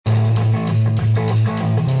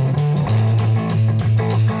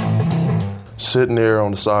sitting there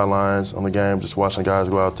on the sidelines on the game, just watching guys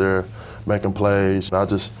go out there, making plays. I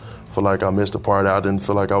just feel like I missed a part. I didn't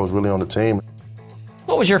feel like I was really on the team.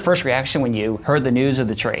 What was your first reaction when you heard the news of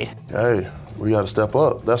the trade? Hey, we got to step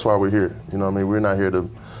up. That's why we're here. You know what I mean? We're not here to,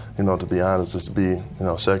 to be honest, just be,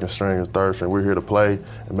 second string or third string. We're here to play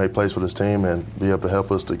and make plays for this team and be able to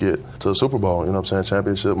help us to get to the Super Bowl,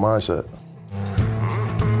 championship mindset.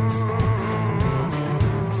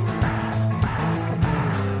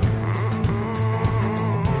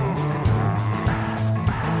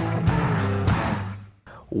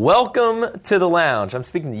 Welcome to the lounge. I'm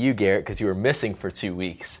speaking to you, Garrett, because you were missing for 2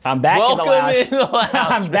 weeks. I'm back in the lounge. In the lounge.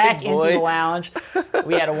 I'm back into the lounge.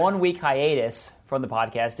 We had a 1-week hiatus from the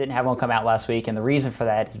podcast. Didn't have one come out last week, and the reason for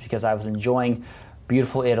that is because I was enjoying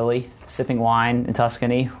beautiful Italy, sipping wine in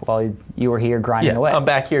Tuscany while you were here grinding away. I'm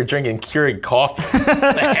back here drinking Keurig coffee.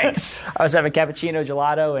 Thanks. I was having cappuccino,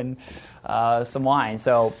 gelato, and some wine.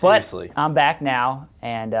 Seriously. But I'm back now,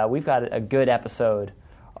 and we've got a good episode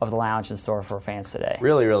of the lounge in store for fans today.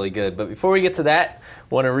 Really, really good. But before we get to that, I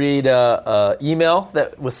want to read an email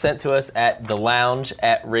that was sent to us at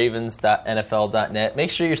thelounge@ravens.nfl.net. Make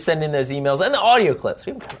sure you're sending those emails and the audio clips.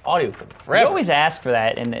 We haven't got an audio clip forever. You always ask for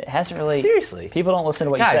that, and it hasn't really... Seriously. People don't listen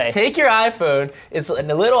to what Guys, you say. take your iPhone. It's in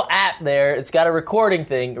a little app there. It's got a recording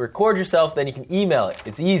thing. Record yourself, then you can email it.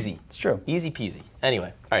 It's easy. It's true. Easy peasy.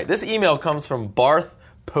 Anyway, all right, this email comes from Barth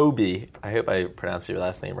Poby. I hope I pronounced your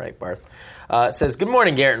last name right, Barth. It says, "Good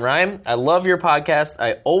morning, Garrett and Ryan. I love your podcast.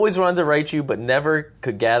 I always wanted to write you, but never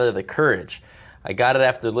could gather the courage. I got it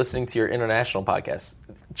after listening to your international podcast."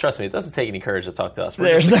 Trust me, it doesn't take any courage to talk to us.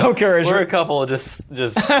 There's no courage. We're a couple of just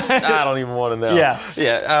I don't even want to know. Yeah,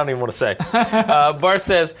 I don't even want to say. Barth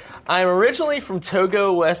says, "I am originally from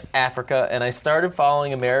Togo, West Africa, and I started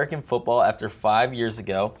following American football after 5 years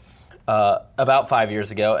ago. About 5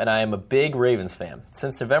 years ago, and I am a big Ravens fan.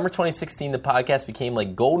 Since November 2016, the podcast became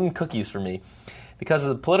like golden cookies for me. Because of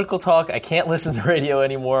the political talk, I can't listen to radio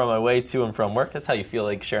anymore on my way to and from work." That's how you feel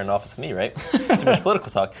like sharing an office with me, right? Too much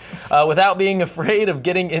political talk. "Without being afraid of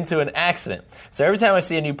getting into an accident. So every time I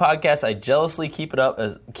see a new podcast, I jealously keep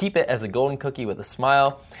it as a golden cookie with a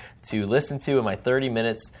smile to listen to in my 30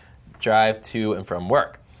 minutes drive to and from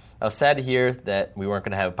work. I was sad to hear that we weren't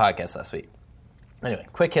going to have a podcast last week." Anyway,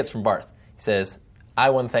 quick hits from Barth. He says,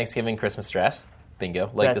 "I won Thanksgiving Christmas drafts."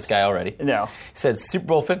 Bingo. This guy already. No. He said Super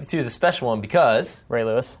Bowl 52 is a special one because... Ray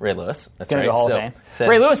Lewis. That's right. Go Hall of Fame.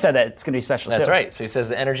 Ray Lewis said that it's going to be special, That's too. right. So he says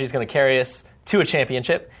the energy is going to carry us to a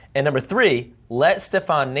championship. And number 3, let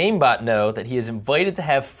Stephon Namebot know that he is invited to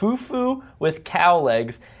have fufu with cow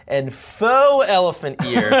legs and faux elephant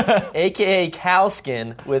ear, a.k.a. cow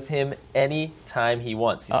skin, with him anytime he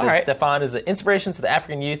wants. He says Stephon is an inspiration to the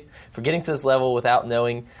African youth for getting to this level without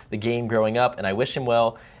knowing the game growing up, and I wish him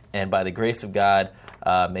well, and by the grace of God,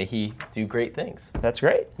 may he do great things." That's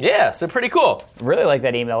great. Yeah, so pretty cool. Really like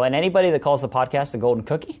that email. And anybody that calls the podcast the golden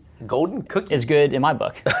cookie Golden cookie is good in my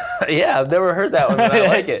book. Yeah, I've never heard that one, but I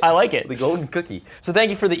like it. I like it. The golden cookie. So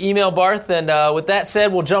thank you for the email, Barth. And with that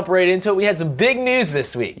said, we'll jump right into it. We had some big news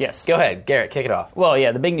this week. Yes. Go ahead, Garrett, kick it off. Well,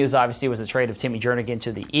 yeah, the big news obviously was the trade of Timmy Jernigan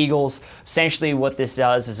to the Eagles. Essentially what this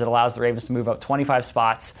does is it allows the Ravens to move up 25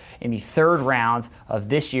 spots in the third round of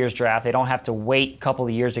this year's draft. They don't have to wait a couple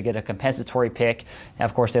of years to get a compensatory pick. And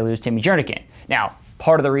of course, they lose Timmy Jernigan. Now,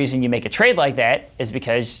 part of the reason you make a trade like that is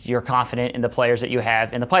because you're confident in the players that you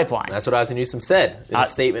have in the pipeline. That's what Ozzie Newsome said in a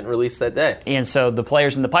statement released that day. And so the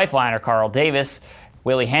players in the pipeline are Carl Davis,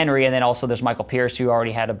 Willie Henry, and then also there's Michael Pierce, who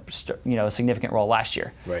already had a significant role last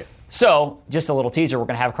year. Right. So just a little teaser, we're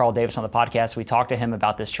going to have Carl Davis on the podcast. We talked to him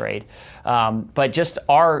about this trade. But just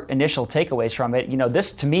our initial takeaways from it,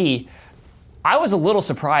 this to me, I was a little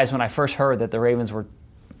surprised when I first heard that the Ravens were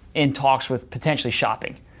in talks with potentially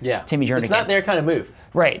shopping. Yeah. Timmy Jernigan. It's not their kind of move.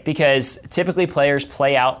 Right, because typically players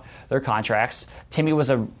play out their contracts. Timmy was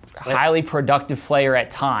a highly productive player at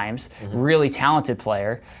times, really talented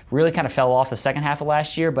player, really kind of fell off the second half of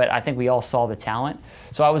last year, but I think we all saw the talent.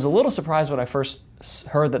 So I was a little surprised when I first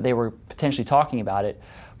heard that they were potentially talking about it,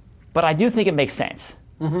 but I do think it makes sense.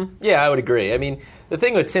 Mm-hmm. Yeah, I would agree. I mean, the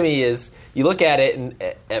thing with Timmy is you look at it, and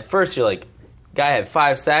at first you're like, guy had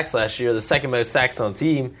 5 sacks last year, the second most sacks on the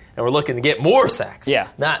team, and we're looking to get more sacks,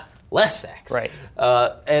 not less sacks. Right.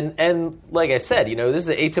 And like I said, this is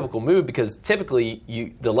an atypical move because typically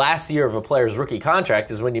the last year of a player's rookie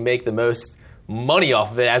contract is when you make the most money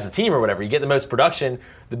off of it as a team or whatever. You get the most production,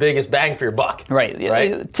 the biggest bang for your buck.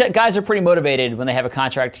 Right. Guys are pretty motivated when they have a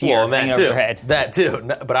contract year hanging over their head. That too.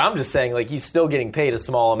 But I'm just saying, he's still getting paid a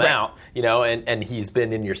small amount, and he's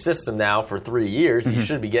been in your system now for 3 years. Mm-hmm. You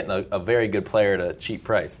should be getting a very good player at a cheap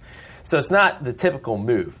price. So it's not the typical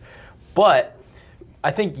move. But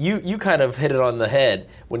I think you kind of hit it on the head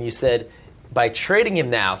when you said by trading him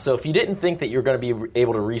now. So if you didn't think that you're going to be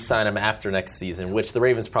able to re-sign him after next season, which the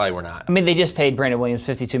Ravens probably were not. I mean, they just paid Brandon Williams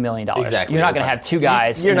 $52 million. Exactly. You're not going to have two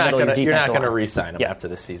guys. You're not going to re-sign him after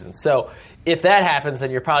this season. So if that happens,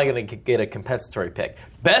 then you're probably going to get a compensatory pick.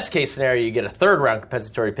 Best case scenario, you get a third-round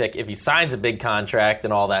compensatory pick if he signs a big contract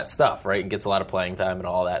and all that stuff, right, and gets a lot of playing time and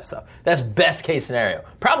all that stuff. That's best case scenario.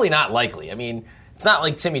 Probably not likely. I mean, it's not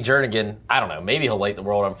like Timmy Jernigan. I don't know. Maybe he'll light the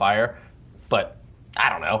world on fire, but I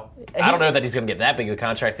don't know. I don't know that he's going to get that big of a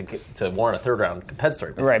contract to warrant a third-round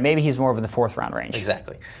compensatory pick. Right. Maybe he's more of in the fourth-round range.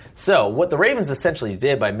 Exactly. So what the Ravens essentially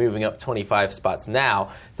did by moving up 25 spots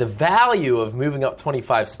now, the value of moving up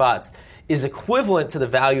 25 spots is equivalent to the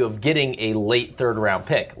value of getting a late third-round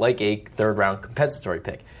pick, like a third-round compensatory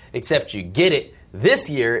pick, except you get it this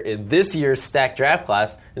year in this year's stacked draft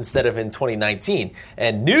class instead of in 2019.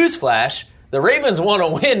 And newsflash, the Ravens want to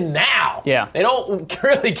win now. Yeah. They don't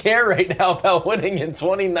really care right now about winning in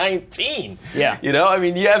 2019. Yeah. You know, I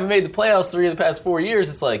mean, you haven't made the playoffs 3 of the past 4 years.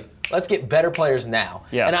 It's like, let's get better players now.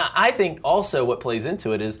 Yeah. And I think also what plays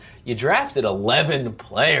into it is you drafted 11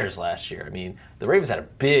 players last year. I mean, the Ravens had a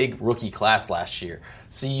big rookie class last year.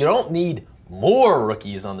 So you don't need more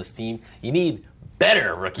rookies on this team. You need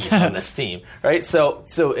better rookies on this team, right? So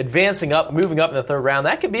advancing up, moving up in the third round,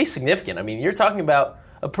 that could be significant. I mean, you're talking about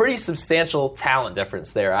a pretty substantial talent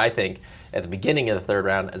difference there, I think, at the beginning of the third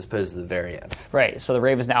round as opposed to the very end. Right. So the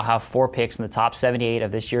Ravens now have 4 picks in the top 78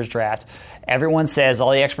 of this year's draft. Everyone says,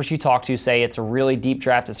 all the experts you talk to say it's a really deep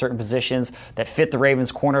draft at certain positions that fit the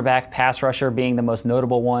Ravens' cornerback, pass rusher being the most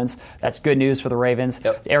notable ones. That's good news for the Ravens.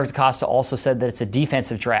 Yep. Eric DeCosta also said that it's a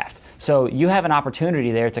defensive draft. So you have an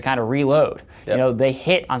opportunity there to kind of reload. Yep. You know, they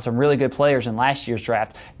hit on some really good players in last year's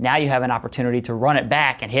draft. Now you have an opportunity to run it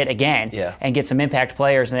back and hit again and get some impact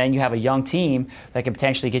players, and then you have a young team that can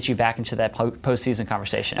potentially get you back into that postseason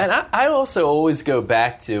conversation. And I also always go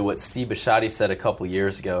back to what Steve Bisciotti said a couple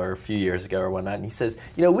years ago or a few years ago or whatnot, and he says,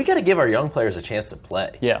 you know, we got to give our young players a chance to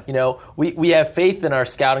play. Yeah. You know, we have faith in our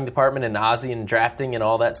scouting department and Ozzie and drafting and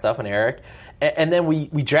all that stuff and Eric. And then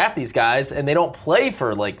we draft these guys, and they don't play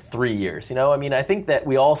for like 3 years. You know, I mean, I think that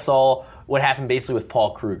we all saw what happened basically with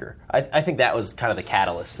Paul Kruger. I think that was kind of the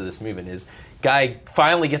catalyst to this movement is guy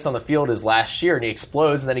finally gets on the field his last year, and he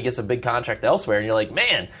explodes, and then he gets a big contract elsewhere. And you're like,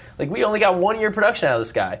 man, like we only got 1 year production out of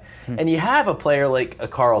this guy. And you have a player like a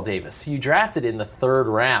Carl Davis, who you drafted in the third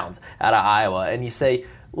round out of Iowa, and you say,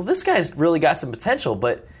 well, this guy's really got some potential,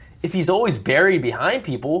 but if he's always buried behind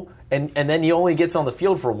people and then he only gets on the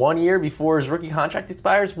field for 1 year before his rookie contract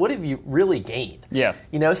expires, what have you really gained? Yeah.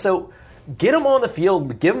 You know, so get them on the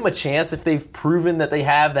field, give them a chance if they've proven that they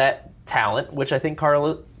have that talent, which I think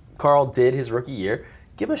Carl did his rookie year.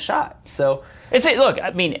 Give him a shot. So look,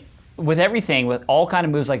 I mean, with everything, with all kind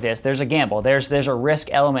of moves like this, there's a gamble. There's a risk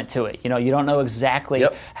element to it. You know, you don't know exactly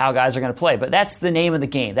how guys are going to play, but that's the name of the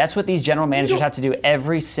game. That's what these general managers have to do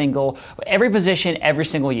every position, every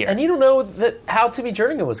single year. And you don't know how Timmy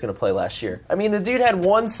Jernigan was going to play last year. I mean, the dude had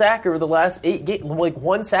 1 sack over the last 8 games, like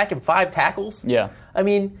 1 sack and 5 tackles. Yeah. I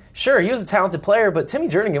mean, sure, he was a talented player, but Timmy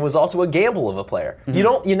Jernigan was also a gamble of a player.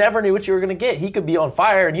 Mm-hmm. You never knew what you were going to get. He could be on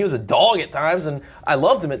fire, and he was a dog at times, and I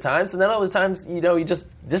loved him at times, and then other times, you know, he just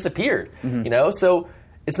disappeared. Mm-hmm. You know, so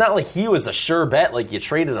it's not like he was a sure bet, like you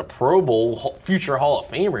traded a Pro Bowl future Hall of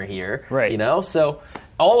Famer here. Right. You know, so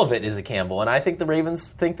all of it is a gamble, and I think the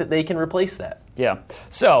Ravens think that they can replace that. Yeah.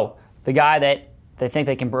 So the guy that they think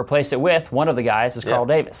they can replace it with, one of the guys is Carl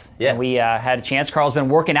Davis. Yeah. And we had a chance. Carl's been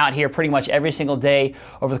working out here pretty much every single day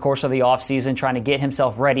over the course of the offseason, trying to get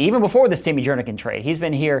himself ready. Even before this Timmy Jernigan trade, he's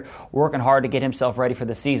been here working hard to get himself ready for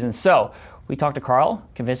the season. So we talked to Carl,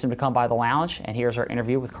 convinced him to come by the lounge, and here's our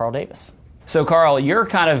interview with Carl Davis. So, Carl, you're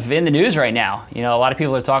kind of in the news right now. You know, a lot of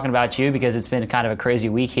people are talking about you because it's been kind of a crazy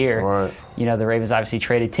week here. Right. You know, the Ravens obviously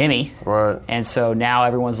traded Timmy. Right. And so now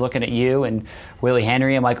everyone's looking at you and Willie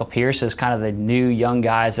Henry and Michael Pierce as kind of the new young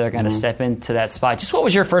guys that are going to step into that spot. Just what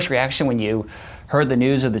was your first reaction when you heard the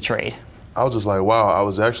news of the trade? I was just like, wow. I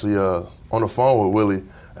was actually on the phone with Willie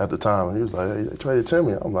at the time, and he was like, hey, they traded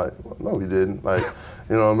Timmy. I'm like, no, he didn't. Like,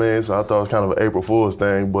 you know what I mean? So I thought it was kind of an April Fool's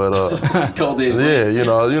thing, but cold days. Yeah, you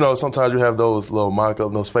know, sometimes you have those little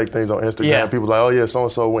mock-up, those fake things on Instagram. Yeah. People like, oh yeah,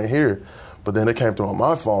 so-and-so went here, but then it came through on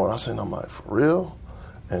my phone. I'm like, for real?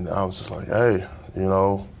 And I was just like, hey, you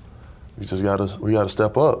know, we gotta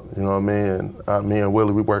step up. You know what I mean? And me and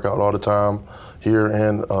Willie, we work out all the time here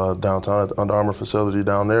and downtown at the Under Armour facility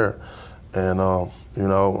down there. And you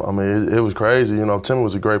know, I mean, it was crazy. You know, Timmy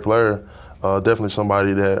was a great player. Definitely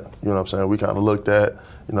somebody that, you know what I'm saying, we kind of looked at,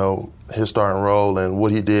 you know, his starting role and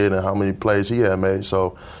what he did and how many plays he had made.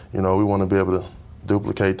 So, you know, we want to be able to,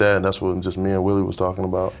 duplicate that, and that's what just me and Willie was talking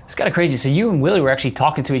about. It's kind of crazy. So you and Willie were actually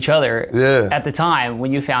talking to each other at the time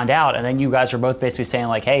when you found out, and then you guys were both basically saying,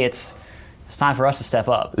 like, hey, it's time for us to step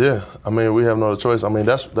up. Yeah, I mean, we have no other choice. I mean,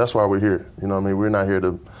 that's why we're here. You know what I mean? We're not here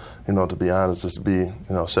to, to be honest, just to be,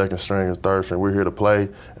 second string or third string. We're here to play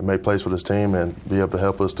and make plays for this team and be able to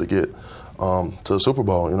help us to get to the Super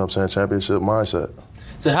Bowl, championship mindset.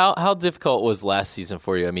 So how difficult was last season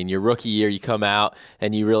for you? I mean, your rookie year, you come out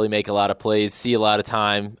and you really make a lot of plays, see a lot of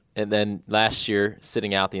time, and then last year,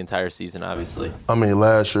 sitting out the entire season, obviously. I mean,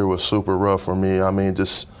 last year was super rough for me. I mean,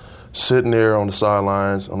 just sitting there on the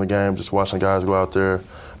sidelines on the game, just watching guys go out there,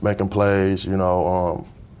 making plays, you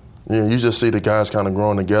just see the guys kind of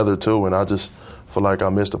growing together too, and I just feel like I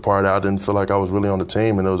missed a part. I didn't feel like I was really on the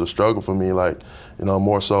team, and it was a struggle for me,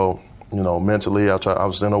 more so, mentally. I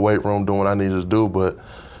was in the weight room doing what I needed to do, but,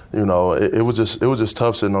 it was just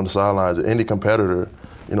tough sitting on the sidelines. Any competitor,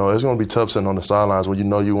 it's going to be tough sitting on the sidelines when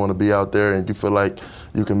you want to be out there and you feel like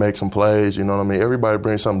you can make some plays, you know what I mean? Everybody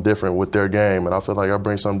brings something different with their game, and I feel like I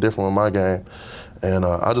bring something different with my game. And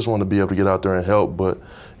I just want to be able to get out there and help, but,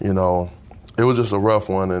 it was just a rough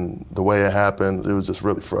one, and the way it happened, it was just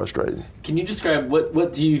really frustrating. Can you describe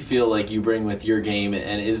what do you feel like you bring with your game,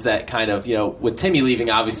 and is that kind of, with Timmy leaving,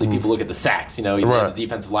 obviously people look at the sacks, you have the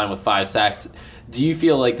defensive line with 5 sacks. Do you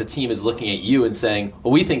feel like the team is looking at you and saying,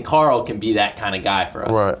 well, we think Carl can be that kind of guy for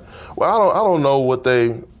us? Right. Well, I don't know what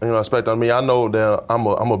they expect on me. I know that I'm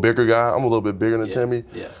a bigger guy. I'm a little bit bigger than Timmy.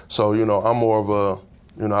 Yeah. So, I'm more of a,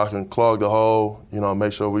 I can clog the hole,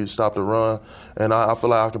 make sure we stop the run. And I feel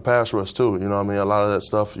like I can pass rush too, A lot of that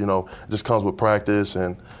stuff, just comes with practice.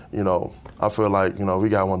 And, I feel like, we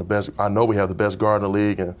got one of the best. I know we have the best guard in the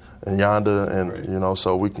league and Yanda. And, right.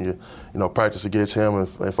 So we can, practice against him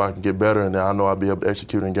if I can get better. And then I know I'll be able to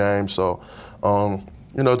execute in games. So,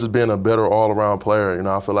 just being a better all-around player,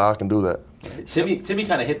 I feel like I can do that. Timmy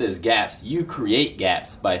kind of hit those gaps. You create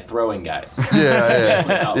gaps by throwing guys. Yeah.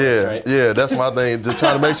 That's my thing. Just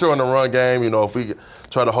trying to make sure in the run game, if we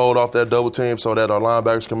try to hold off that double team so that our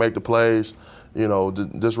linebackers can make the plays,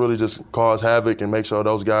 just really just cause havoc and make sure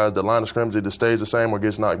those guys, the line of scrimmage either stays the same or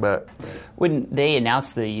gets knocked back. When they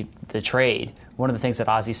announced the trade, one of the things that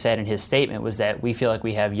Ozzie said in his statement was that we feel like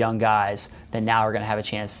we have young guys that now are going to have a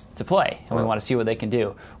chance to play, and we want to see what they can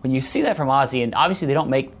do. When you see that from Ozzie, and obviously they don't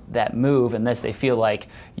make that move unless they feel like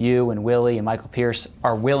you and Willie and Michael Pierce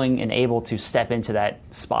are willing and able to step into that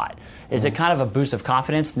spot. Is it kind of a boost of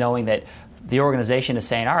confidence knowing that the organization is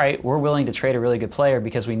saying, all right, we're willing to trade a really good player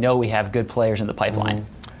because we know we have good players in the pipeline?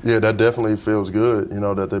 Yeah, that definitely feels good,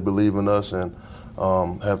 that they believe in us and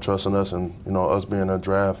have trust in us, and, us being a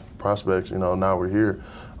draft prospects, now we're here.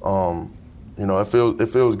 It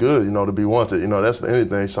feels good, to be wanted. That's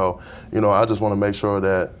anything. So, I just want to make sure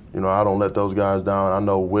that, I don't let those guys down. I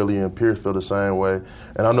know Willie and Pierce feel the same way,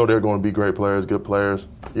 and I know they're going to be great players, good players.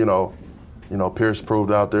 Pierce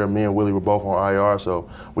proved out there. Me and Willie were both on IR, so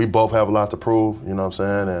we both have a lot to prove. You know what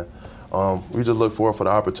I'm saying? And we just look forward for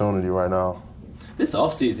the opportunity right now. This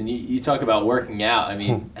offseason, you talk about working out. I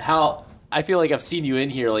mean, I feel like I've seen you in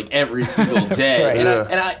here like every single day.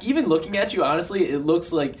 Right. And even looking at you, honestly, it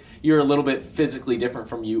looks like you're a little bit physically different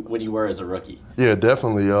from you when you were as a rookie. Yeah,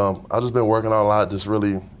 definitely. I've just been working out a lot, just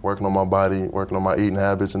really working on my body, working on my eating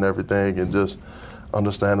habits and everything, and just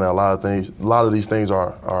understanding a lot of these things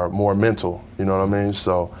are more mental, you know what I mean?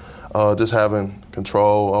 So just having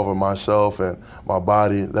control over myself and my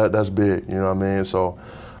body, that's big, you know what I mean? So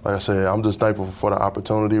like I said, I'm just thankful for the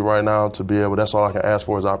opportunity right now to be able, that's all I can ask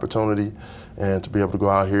for is opportunity, and to be able to go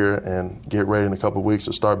out here and get ready in a couple of weeks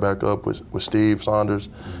to start back up with Steve Saunders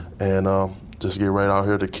and just get right out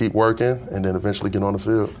here to keep working and then eventually get on the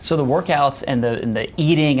field. So the workouts and the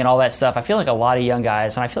eating and all that stuff, I feel like a lot of young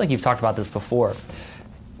guys, and I feel like you've talked about this before,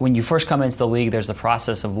 when you first come into the league, there's the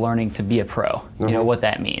process of learning to be a pro, what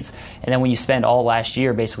that means. And then when you spend all last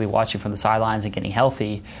year basically watching from the sidelines and getting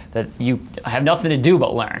healthy, that you have nothing to do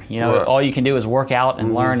but learn. Right. All you can do is work out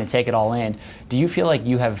and learn and take it all in. Do you feel like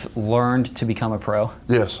you have learned to become a pro?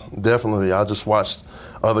 Yes, definitely. I just watched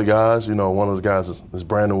other guys. One of those guys is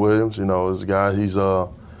Brandon Williams. This guy, he's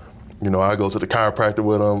I go to the chiropractor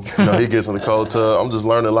with him. He gets in the cold tub. I'm just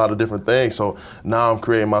learning a lot of different things. So now I'm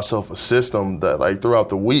creating myself a system that, like, throughout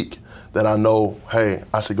the week that I know, hey,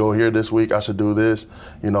 I should go here this week. I should do this.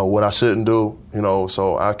 What I shouldn't do.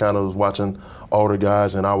 So I kind of was watching older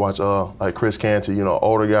guys, and I watch like Chris Canty,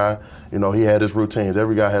 older guy. He had his routines.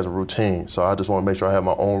 Every guy has a routine. So I just want to make sure I have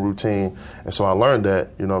my own routine. And so I learned that,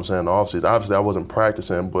 in the offseason. Obviously, I wasn't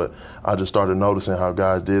practicing, but I just started noticing how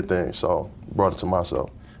guys did things. So brought it to myself.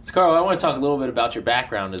 So, Carl, I want to talk a little bit about your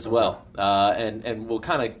background as well, and we'll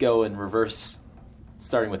kind of go in reverse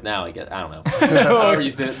starting with now, I guess. I don't know. However you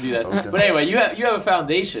do that. Okay. But anyway, you have a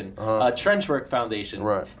foundation, a Trenchwork Foundation.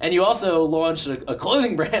 Right. And you also launched a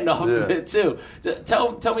clothing brand off of it, too.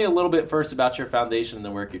 Tell me a little bit first about your foundation and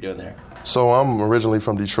the work you're doing there. So I'm originally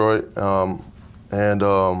from Detroit, and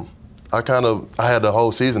I had the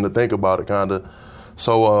whole season to think about it, kind of.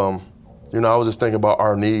 So, I was just thinking about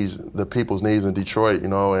our needs, the people's needs in Detroit,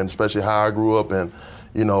 and especially how I grew up and,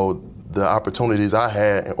 the opportunities I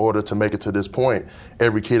had in order to make it to this point,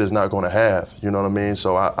 every kid is not going to have, you know what I mean?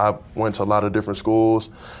 So I went to a lot of different schools.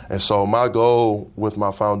 And so my goal with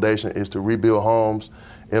my foundation is to rebuild homes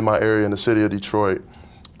in my area in the city of Detroit,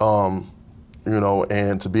 and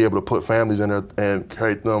to be able to put families in there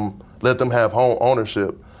and let them have home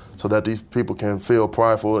ownership so that these people can feel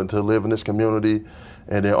prideful and to live in this community.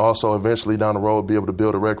 And then also eventually down the road be able to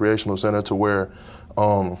build a recreational center to where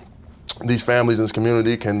these families in this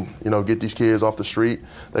community can, get these kids off the street.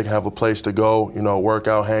 They can have a place to go, work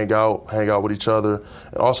out, hang out with each other,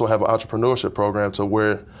 and also have an entrepreneurship program to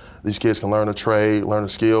where these kids can learn a trade, learn a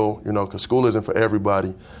skill, because school isn't for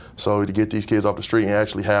everybody. So to get these kids off the street and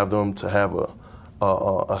actually have them to have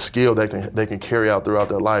a skill they can carry out throughout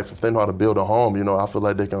their life. If they know how to build a home, I feel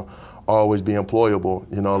like they can always be employable.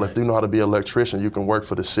 If you know how to be an electrician, you can work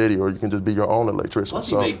for the city, or you can just be your own electrician.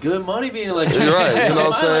 Plus, you make good money being an electrician. You're right. You know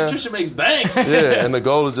what I'm saying? Electrician makes bank. Yeah, and the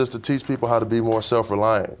goal is just to teach people how to be more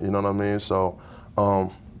self-reliant. You know what I mean? So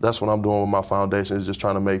that's what I'm doing with my foundation, is just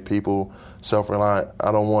trying to make people self-reliant.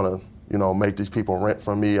 I don't want to, make these people rent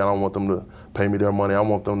from me. I don't want them to pay me their money. I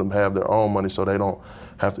want them to have their own money so they don't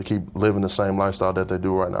have to keep living the same lifestyle that they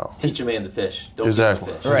do right now. Teach a man to fish. Don't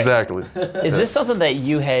exactly. teach him to fish. Exactly. Is this something that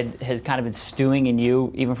you had kind of been stewing in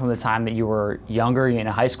you even from the time that you were younger, in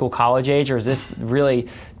a high school, college age, or did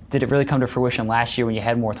it really come to fruition last year when you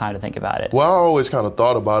had more time to think about it? Well, I always kind of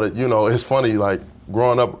thought about it. It's funny, like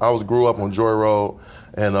growing up, I grew up on Joy Road,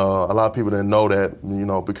 and a lot of people didn't know that,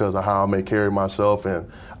 because of how I may carry myself,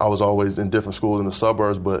 and I was always in different schools in the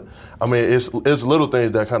suburbs. But I mean, it's little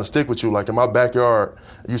things that kind of stick with you. Like in my backyard,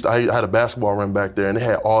 I had a basketball rim back there, and it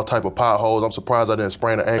had all type of potholes. I'm surprised I didn't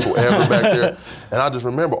sprain an ankle ever back there. And I just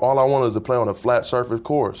remember all I wanted was to play on a flat surface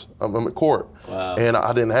court. Wow. And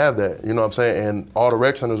I didn't have that. You know what I'm saying? And all the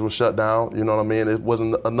rec centers were shut down. You know what I mean? It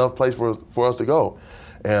wasn't enough place for us to go,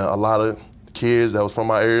 and a lot of kids that was from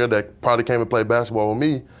my area that probably came and played basketball with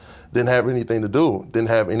me didn't have anything to do, didn't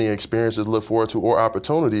have any experiences to look forward to or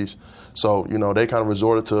opportunities. So, they kind of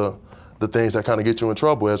resorted to the things that kind of get you in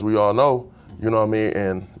trouble, as we all know, you know what I mean?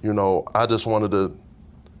 And, I just wanted to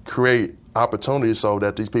create opportunities so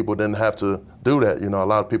that these people didn't have to do that. A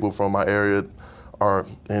lot of people from my area are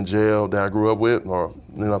in jail that I grew up with, or,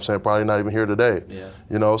 probably not even here today.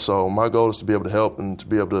 Yeah. So my goal is to be able to help and to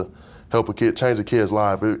be able to help a kid, change a kid's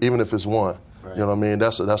life, even if it's one. Right. You know what I mean?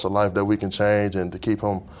 That's a life that we can change, and to keep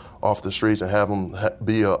him off the streets and have him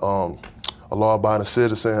be a law-abiding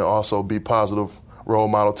citizen, and also be positive role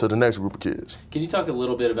model to the next group of kids. Can you talk a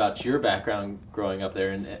little bit about your background growing up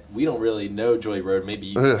there? And we don't really know Joy Road.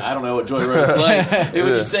 Maybe I don't know what Joy Road is like. When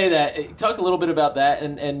you say that, talk a little bit about that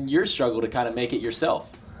and your struggle to kind of make it yourself.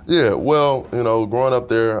 Yeah, well, growing up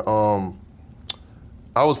there,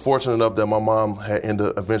 I was fortunate enough that my mom had ended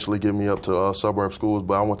up eventually getting me up to suburb schools,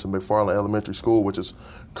 but I went to McFarland Elementary School, which is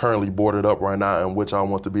currently boarded up right now, and which I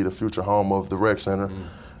want to be the future home of the rec center.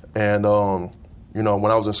 And,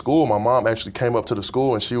 when I was in school, my mom actually came up to the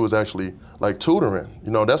school, and she was actually, like, tutoring.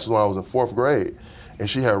 That's when I was in 4th grade. And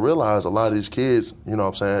she had realized a lot of these kids,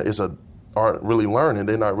 aren't really learning.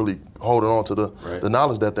 They're not really holding on to the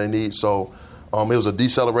knowledge that they need. So it was a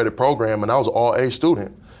decelerated program, and I was an all-A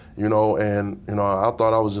student. I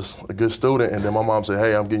thought I was just a good student, and then my mom said,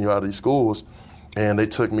 hey, I'm getting you out of these schools, and they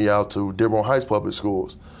took me out to Dearborn Heights Public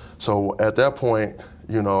Schools. So at that point,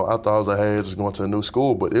 I thought I was like, hey, just going to a new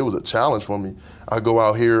school, but it was a challenge for me. I go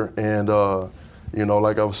out here and,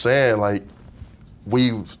 like I was saying, like,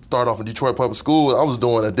 we started off in Detroit Public School. I was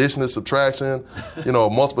doing addition and subtraction,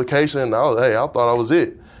 multiplication. I thought I was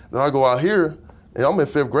it. Then I go out here, and I'm in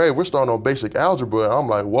 5th grade. We're starting on basic algebra. And I'm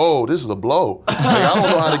like, whoa, this is a blow. Like, I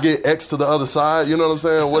don't know how to get X to the other side. You know what I'm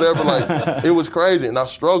saying? Whatever. Like, it was crazy. And I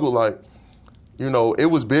struggled. Like, it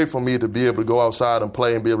was big for me to be able to go outside and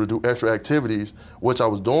play and be able to do extra activities, which I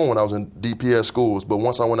was doing when I was in DPS schools. But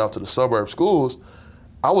once I went out to the suburb schools,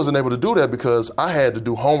 I wasn't able to do that because I had to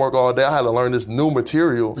do homework all day. I had to learn this new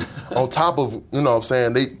material on top of,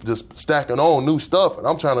 they just stacking on new stuff. And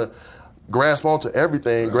I'm trying to grasp onto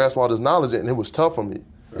everything, grasp all this knowledge, and it was tough for me.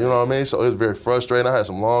 You know what I mean? So it was very frustrating. I had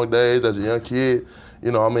some long days as a young kid.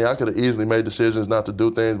 I could have easily made decisions not to do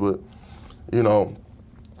things, but,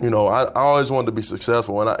 you know, I always wanted to be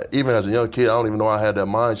successful. And even as a young kid, I don't even know I had that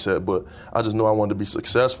mindset, but I just knew I wanted to be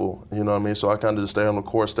successful, you know what I mean? So I kind of just stayed on the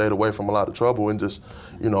court, stayed away from a lot of trouble, and just,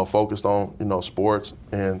 you know, focused on, you know, sports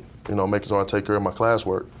and, you know, making sure I take care of my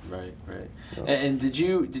classwork. Right. Yeah. And did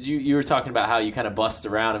you were talking about how you kind of bussed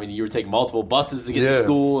around. I mean, you were taking multiple buses to get to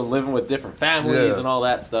school and living with different families and all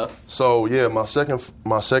that stuff. So, yeah, my second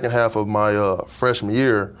half of my freshman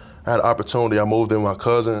year, I had an opportunity. I moved in with my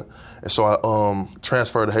cousin. And so I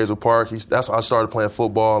transferred to Hazel Park. That's how I started playing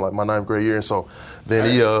football, like my 9th grade year. And so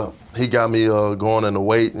then he got me going in the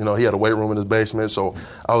weight. You know, he had a weight room in his basement. So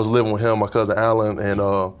I was living with him, my cousin Alan, and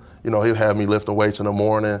you know, he'd have me lifting weights in the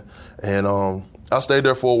morning. And I stayed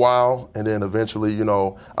there for a while, and then eventually, you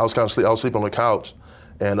know, I was sleeping on the couch,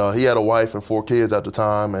 and he had a wife and 4 kids at the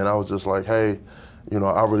time, and I was just like, hey, you know,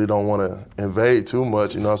 I really don't want to invade too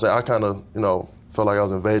much. You know what I'm saying? I kind of, you know, felt like I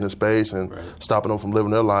was invading space and stopping them from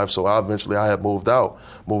living their life. So I had moved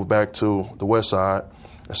back to the west side.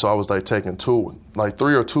 And so I was like taking 3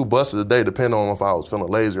 or 2 buses a day, depending on if I was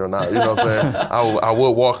feeling lazy or not. You know what I'm saying? I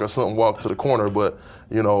would walk to the corner, but,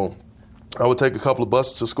 you know, I would take a couple of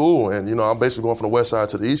buses to school. And, you know, I'm basically going from the west side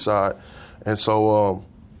to the east side. And so,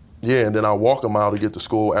 and then I walk a mile to get to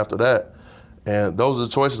school after that. And those are the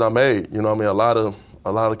choices I made. You know what I mean?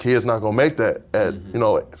 A lot of kids not going to make that at, you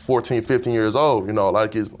know, 14, 15 years old. You know, a lot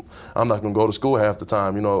of kids, I'm not going to go to school half the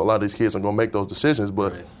time. You know, a lot of these kids are going to make those decisions.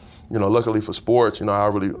 But, you know, luckily for sports, you know, I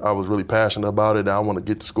was really passionate about it. I want to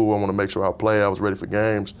get to school. I want to make sure I play. I was ready for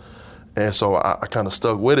games. And so I kind of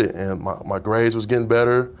stuck with it. And my grades was getting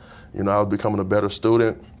better. You know, I was becoming a better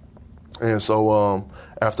student. And so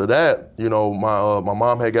after that, you know, my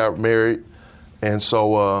mom had got married. And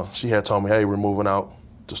so she had told me, hey, we're moving out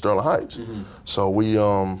to Sterling Heights. Mm-hmm. So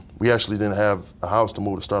we actually didn't have a house to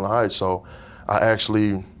move to Sterling Heights, so I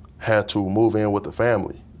actually had to move in with the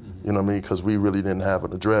family, you know what I mean, because we really didn't have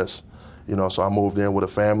an address, you know, so I moved in with a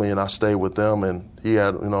family and I stayed with them, and he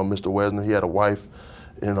had, you know, Mr. Wesner, he had a wife,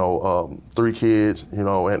 you know, 3 kids, you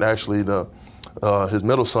know, and actually his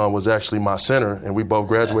middle son was actually my center, and we both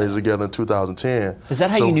graduated together in 2010. Is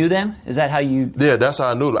that how you knew them? Is that how you? Yeah, that's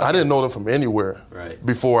how I knew them. I didn't know them from anywhere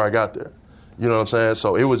before I got there. You know what I'm saying?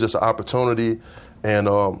 So it was just an opportunity, and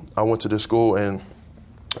I went to this school, and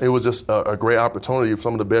it was just a great opportunity.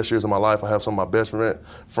 Some of the best years of my life. I have some of my best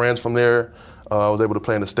friends from there. I was able to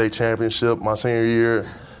play in the state championship my senior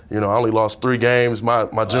year. You know, I only lost 3 games my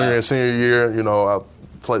junior and senior year. You know, I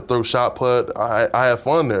played through shot put. I had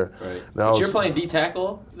fun there. Right. But you're playing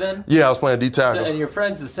D-tackle then? Yeah, I was playing D-tackle. So, and your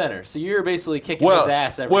friend's the center, so you're basically kicking his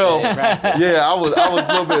ass every day in practice. Yeah, I was a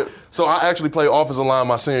little bit. So I actually played offensive line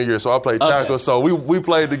my senior year, so I played tackle. So we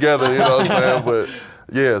played together, you know what I'm saying? But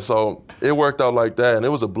yeah, so it worked out like that, and it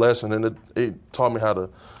was a blessing, and it taught me how to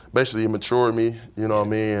basically mature me, you know what I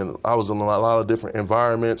mean? And I was in a lot of different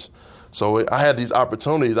environments, so I had these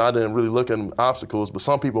opportunities. I didn't really look at obstacles, but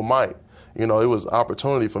some people might. You know, it was an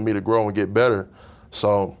opportunity for me to grow and get better.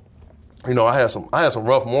 So, you know, I had some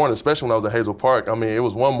rough mornings, especially when I was at Hazel Park. I mean, it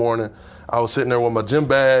was one morning I was sitting there with my gym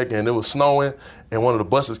bag, and it was snowing, and one of the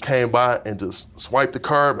buses came by and just swiped the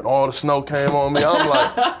curb, and all the snow came on me.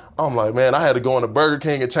 I'm like, man, I had to go into Burger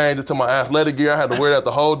King and change it to my athletic gear. I had to wear that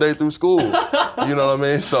the whole day through school. You know what I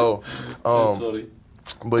mean? So, that's funny.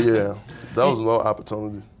 But yeah, that was no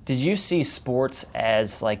opportunity. Did you see sports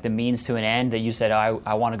as like the means to an end that you said, oh,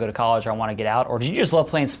 I want to go to college, or I want to get out? Or did you just love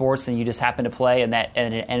playing sports and you just happened to play and it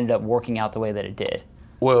ended up working out the way that it did?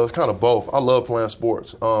 Well, it's kind of both. I love playing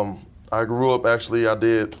sports. I grew up, actually, I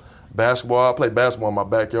did basketball. I played basketball in my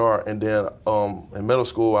backyard. And then in middle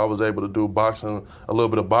school, I was able to do boxing, a little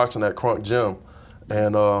bit of boxing at Crunk Gym.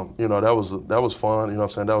 And, you know, that was fun. You know what I'm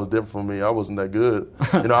saying? That was different for me. I wasn't that good.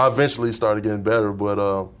 You know, I eventually started getting better.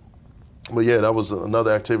 But yeah, that was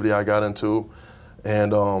another activity I got into.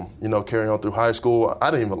 And, you know, carrying on through high school,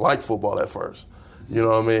 I didn't even like football at first. You know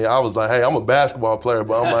what I mean? I was like, hey, I'm a basketball player,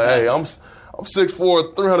 but I'm like, hey, I'm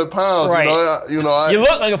 6'4", 300 pounds. Right. You know, you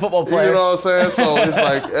look like a football player. You know what I'm saying? So it's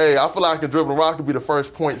like, hey, I feel like I can dribble the rock and be the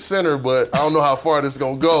first point center, but I don't know how far this is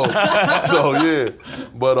going to go. So, yeah.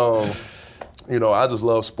 But, you know, I just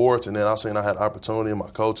love sports, and then I seen I had opportunity, and my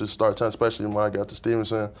coaches started telling, especially when I got to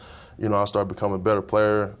Stevenson, you know, I started becoming a better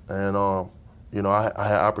player, and, you know, I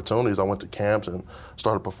had opportunities. I went to camps and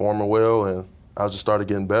started performing well, and I just started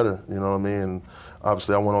getting better, you know what I mean? And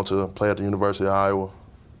obviously I went on to play at the University of Iowa.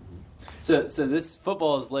 So this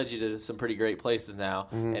football has led you to some pretty great places now,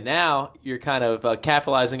 and now you're kind of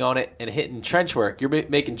capitalizing on it and hitting trench work. You're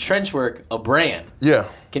making trench work a brand. Yeah.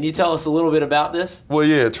 Can you tell us a little bit about this? Well,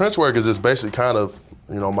 yeah, trench work is just basically kind of,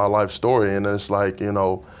 you know, my life story, and it's like, you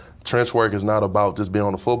know, trench work is not about just being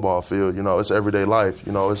on the football field. You know, it's everyday life.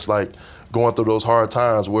 You know, it's like going through those hard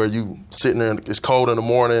times where you sitting there and it's cold in the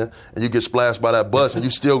morning and you get splashed by that bus and you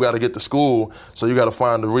still got to get to school. So you got to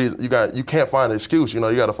find the reason. You can't find an excuse. You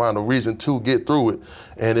got to find a reason to get through it.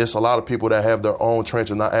 And it's a lot of people that have their own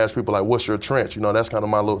trench, and I ask people like, what's your trench? That's kind of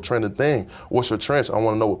my little trending thing. What's your trench? I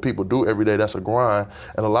want to know what people do every day. That's a grind.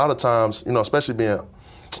 And a lot of times, especially being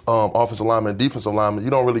offensive lineman, defensive lineman, you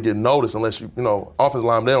don't really get noticed unless offensive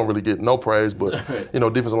lineman, they don't really get no praise, but,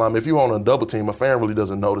 defensive lineman, if you're on a double team, a fan really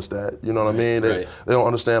doesn't notice that, you know what I mean? They don't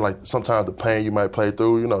understand, like, sometimes the pain you might play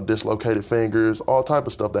through, dislocated fingers, all type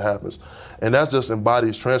of stuff that happens. And that's just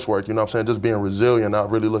embodies trench work, just being resilient, not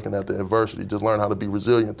really looking at the adversity, just learn how to be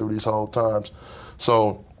resilient through these whole times.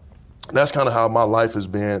 So that's kind of how my life has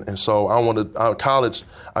been. And so in college,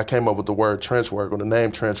 I came up with the word trench work, or the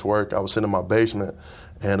name trench work. I was sitting in my basement,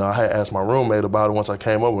 and I had asked my roommate about it once I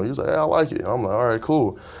came up with it. He was like, hey, I like it. I'm like, all right,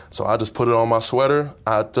 cool. So I just put it on my sweater.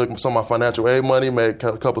 I took some of my financial aid money, made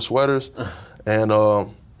a couple sweaters, and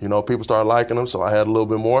people started liking them, so I had a little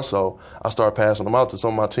bit more. So I started passing them out to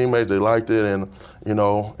some of my teammates. They liked it, and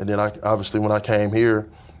then I obviously when I came here,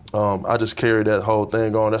 I just carried that whole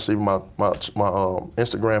thing on. That's even my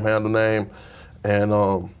Instagram handle name,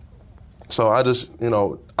 and so I just,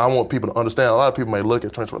 I want people to understand. A lot of people may look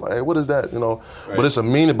at trench work like, hey, what is that? But it's a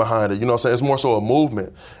meaning behind it. You know what I'm saying? It's more so a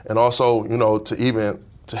movement. And also,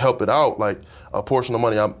 to help it out, like a portion of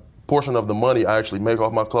the money I actually make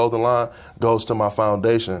off my clothing line goes to my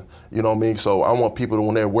foundation. You know what I mean? So I want people to,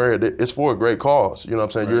 when they wear it, it's for a great cause. You know what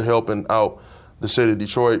I'm saying? Right. You're helping out the city of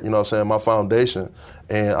Detroit, my foundation.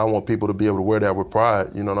 And I want people to be able to wear that with pride,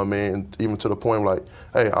 you know what I mean? And even to the point like,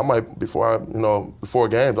 hey, I might, before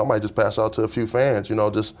games, I might just pass out to a few fans,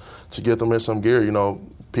 just to get them in some gear,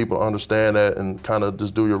 people understand that and kind of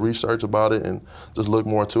just do your research about it and just look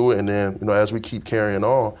more to it. And then, as we keep carrying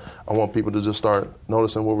on, I want people to just start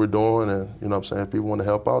noticing what we're doing. And, if people want to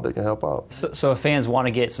help out, they can help out. So if fans want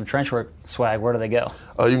to get some Trenchwork swag, where do they go?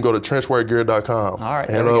 You can go to trenchworkgear.com. All right.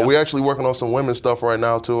 And we're actually working on some women's stuff right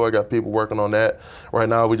now, too. I got people working on that. Right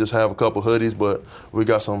now, we just have a couple hoodies, but we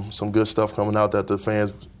got some good stuff coming out that the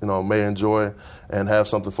fans, may enjoy and have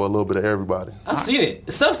something for a little bit of everybody. I've seen it.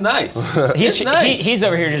 The stuff's nice. He's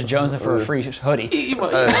over here just jonesing for a free hoodie.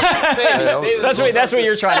 That's what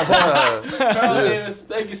you're trying to pull. Carl Davis,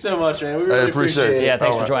 thank you so much, man. We really appreciate it. Yeah,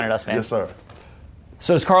 thanks for joining us, man. Yes, sir.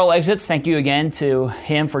 So as Carl exits, thank you again to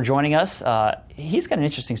him for joining us. He's got an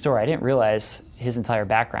interesting story. I didn't realize his entire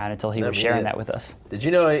background until he was sharing that with us. Did you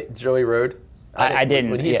know Joey Rode? I didn't.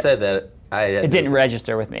 When he said that, it didn't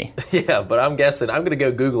register with me. Yeah, but I'm guessing. I'm going to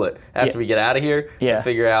go Google it after we get out of here and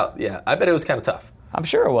figure out. Yeah, I bet it was kind of tough. I'm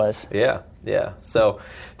sure it was. Yeah. So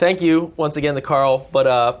thank you once again to Carl. But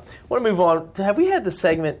I want to move on. Have we had the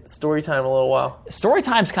segment Storytime in a little while?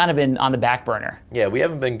 Storytime's kind of been on the back burner. Yeah, we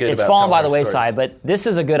haven't been good about it. It's fallen by the wayside, but this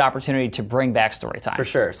is a good opportunity to bring back Storytime. For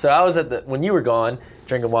sure. So I was when you were gone,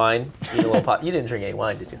 drinking wine, eating a little pot. You didn't drink any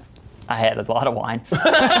wine, did you? I had a lot of wine.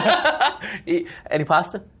 Any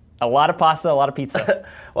pasta? A lot of pasta, a lot of pizza.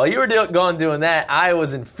 While you were gone doing that, I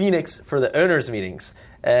was in Phoenix for the owners' meetings.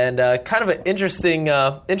 And kind of an interesting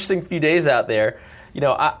few days out there.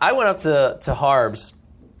 I went up to Harbs.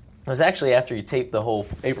 It was actually after you taped the whole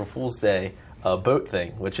April Fool's Day boat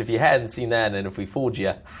thing, which if you hadn't seen that and if we fooled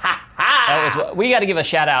you, we got to give a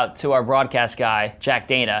shout out to our broadcast guy, Jack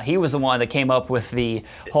Dana. He was the one that came up with the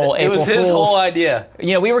whole April Fool's. It was his whole idea.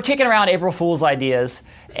 We were kicking around April Fool's ideas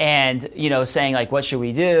and, saying like, what should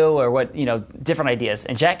we do or what, different ideas.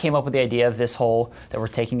 And Jack came up with the idea of this whole, that we're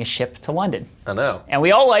taking a ship to London. I know. And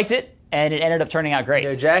we all liked it. And it ended up turning out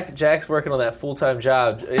great. Jack's working on that full-time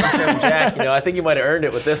job. Intern Jack, I think he might have earned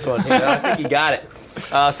it with this one. I think he got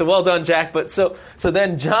it. So well done, Jack. But so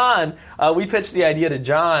then John, we pitched the idea to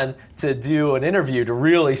John to do an interview to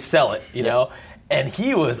really sell it, know. And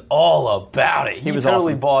he was all about it. He was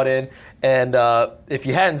totally awesome. Bought in. And if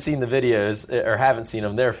you hadn't seen the videos or haven't seen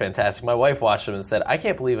them, they're fantastic. My wife watched them and said, I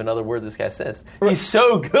can't believe another word this guy says. He's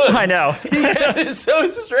so good. I know. He's so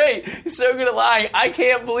straight. He's so good at lying. I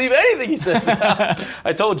can't believe anything he says now.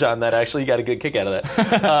 I told John that, actually. He got a good kick out of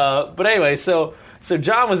that. But anyway, so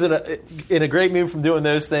John was in a great mood from doing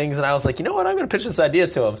those things, and I was like, you know what, I'm going to pitch this idea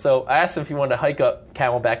to him. So I asked him if he wanted to hike up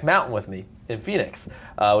Camelback Mountain with me in Phoenix,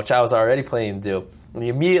 which I was already planning to do. And he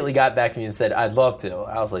immediately got back to me and said, I'd love to.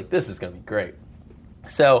 I was like, this is going to be great.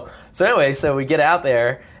 So anyway, we get out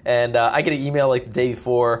there, and I get an email like the day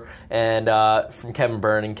before and from Kevin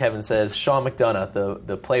Byrne, and Kevin says, Sean McDonough,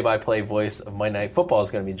 the play-by-play voice of Monday Night Football,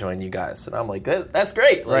 is going to be joining you guys. And I'm like, that's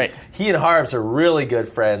great. Right. He and Harbs are really good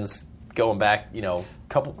friends going back,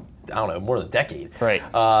 couple, I don't know, more than a decade. Right.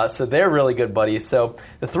 So they're really good buddies. So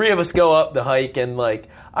the three of us go up the hike, and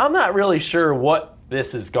I'm not really sure what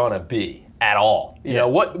this is going to be at all. You know,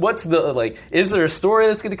 what's the, like, is there a story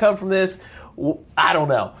that's going to come from this? I don't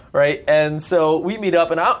know, right? And so we meet up,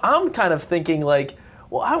 and I'm kind of thinking, like,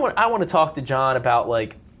 well, I want to talk to John about,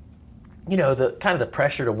 like, you know, the kind of the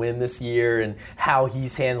pressure to win this year and how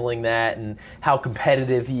he's handling that and how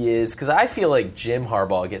competitive he is. Because I feel like Jim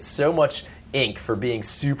Harbaugh gets so much ink for being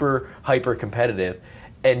super hyper competitive,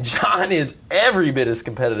 and John is every bit as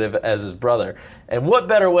competitive as his brother. And what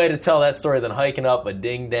better way to tell that story than hiking up a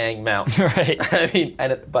ding-dang mountain? Right. I mean,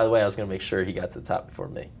 and by the way, I was going to make sure he got to the top before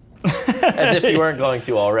me. As if you weren't going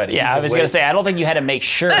to already. Yeah, I was going to say, I don't think you had to make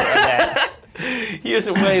sure of that. He is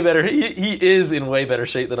in way better. He is in way better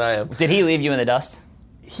shape than I am. Did he leave you in the dust?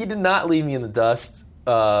 He did not leave me in the dust,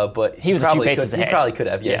 but he was probably a few paces ahead. He probably could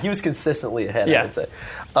have. Yeah, he was consistently ahead. Yeah. I would say.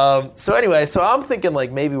 So anyway, so I'm thinking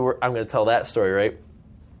like maybe I'm going to tell that story, right?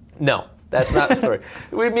 No. That's not the story.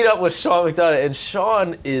 We meet up with Sean McDonough, and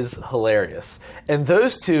Sean is hilarious. And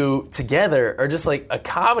those two together are just like a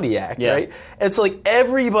comedy act, right? It's like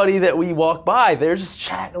everybody that we walk by, they're just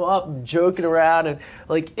chatting up and joking around, and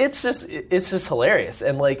like it's just hilarious.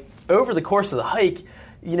 And like over the course of the hike,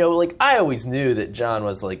 you know, like I always knew that John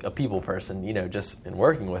was like a people person, you know, just in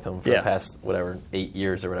working with him for the past 8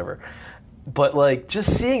 years or whatever. But, like,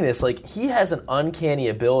 just seeing this, like, he has an uncanny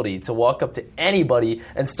ability to walk up to anybody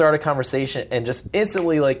and start a conversation and just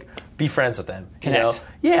instantly, like, be friends with them. Connect. You know?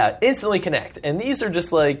 Yeah, instantly connect. And these are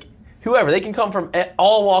just, like, whoever. They can come from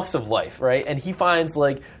all walks of life, right? And he finds,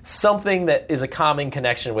 like, something that is a common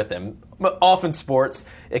connection with them. Often sports.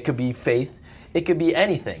 It could be faith. It could be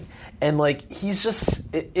anything. And, like, he's just,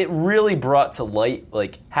 it really brought to light,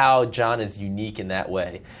 like, how John is unique in that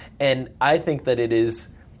way. And I think that it is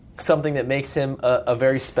something that makes him a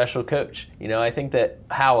very special coach. You know, I think that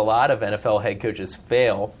how a lot of NFL head coaches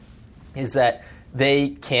fail is that they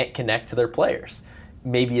can't connect to their players.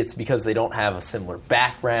 Maybe it's because they don't have a similar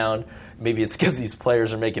background. Maybe it's because these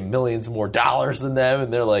players are making millions more dollars than them,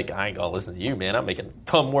 and they're like, I ain't gonna listen to you, man. I'm making a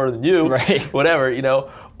ton more than you. Right. Whatever, you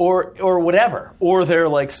know, or whatever. Or they're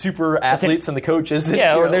like super athletes and the coaches.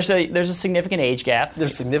 Yeah, or there's a significant age gap.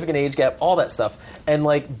 There's a significant age gap, all that stuff. And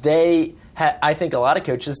like I think a lot of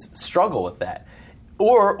coaches struggle with that.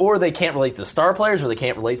 Or they can't relate to the star players, or they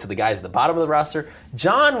can't relate to the guys at the bottom of the roster.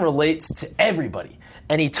 John relates to everybody,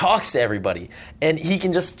 and he talks to everybody, and he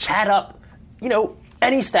can just chat up, you know,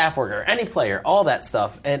 any staff worker, any player, all that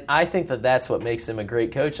stuff. And I think that that's what makes him a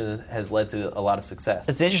great coach and has led to a lot of success.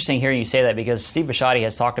 It's interesting hearing you say that, because Steve Bisciotti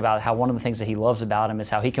has talked about how one of the things that he loves about him is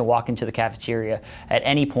how he can walk into the cafeteria at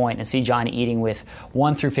any point and see John eating with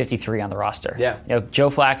 1 through 53 on the roster. Yeah. You know, Joe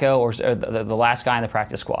Flacco or the last guy in the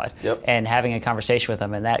practice squad. Yep. And having a conversation with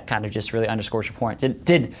him, and that kind of just really underscores your point.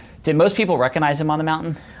 Did most people recognize him on the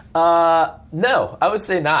mountain? No, I would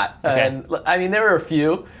say not. Okay. And I mean, there were a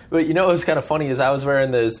few, but you know what was kind of funny is I was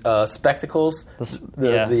wearing those spectacles, the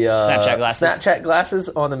Snapchat glasses. Snapchat glasses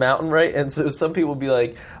on the mountain, right? And so some people would be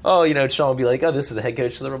like, oh, you know, Sean would be like, oh, this is the head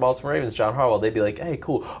coach of the Baltimore Ravens, John Harbaugh. They'd be like, hey,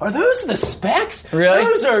 cool. Are those the specs? Really?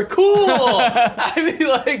 Those are cool. I'd be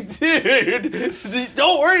like, dude,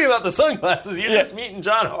 don't worry about the sunglasses. You're just meeting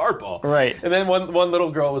John Harbaugh. Right. And then one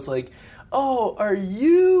little girl was like, oh, are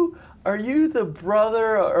you the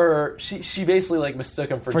brother, or she basically like mistook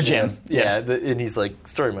him for Jim. Yeah, and he's like,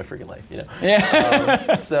 story of my freaking life, you know.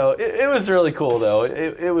 Yeah. So it was really cool, though.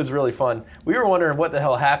 It was really fun. We were wondering what the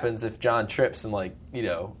hell happens if John trips and, like, you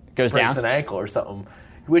know, breaks an ankle or something,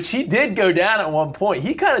 which he did go down at one point.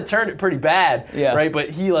 He kind of turned it pretty bad, right? But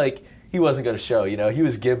he wasn't going to show, you know. He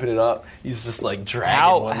was gimping it up. He's just like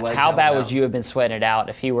dragging one leg. How bad would you have been sweating it out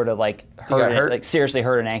if he were to like seriously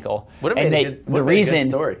hurt an ankle? Would have made a good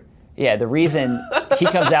story. Yeah, the reason he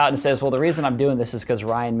comes out and says, well, the reason I'm doing this is because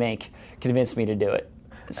Ryan Mink convinced me to do it.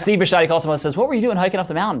 Steve Bisciotti calls him up and says, what were you doing hiking up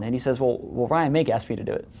the mountain? And he says, well, Ryan Mink asked me to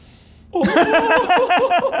do it.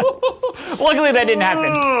 Luckily, that didn't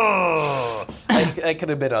happen. That could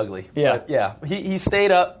have been ugly. Yeah. But yeah. He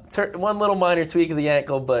stayed up, one little minor tweak of the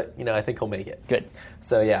ankle, but, you know, I think he'll make it. Good.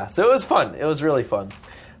 So, yeah. So it was fun. It was really fun.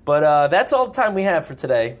 But that's all the time we have for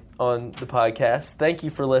today on the podcast. Thank you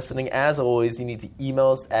for listening. As always, you need to email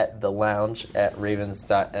us at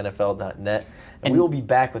thelounge@ravens.nfl.net. And we will be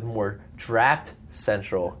back with more Draft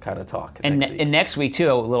Central kind of talk next week. And next week,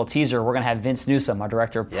 too, a little teaser, we're going to have Vince Newsom, our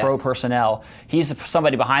director of pro personnel. He's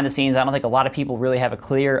somebody behind the scenes. I don't think a lot of people really have a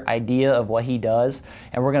clear idea of what he does.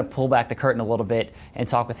 And we're going to pull back the curtain a little bit and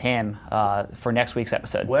talk with him for next week's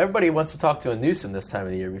episode. Well, everybody wants to talk to a Newsom this time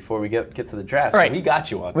of the year before we get to the draft. Right. So we got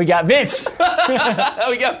you on. We got Vince. We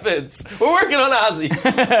got Vince. We're working on Ozzy.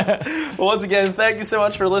 Well, once again, thank you so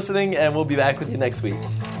much for listening, and we'll be back with you next week.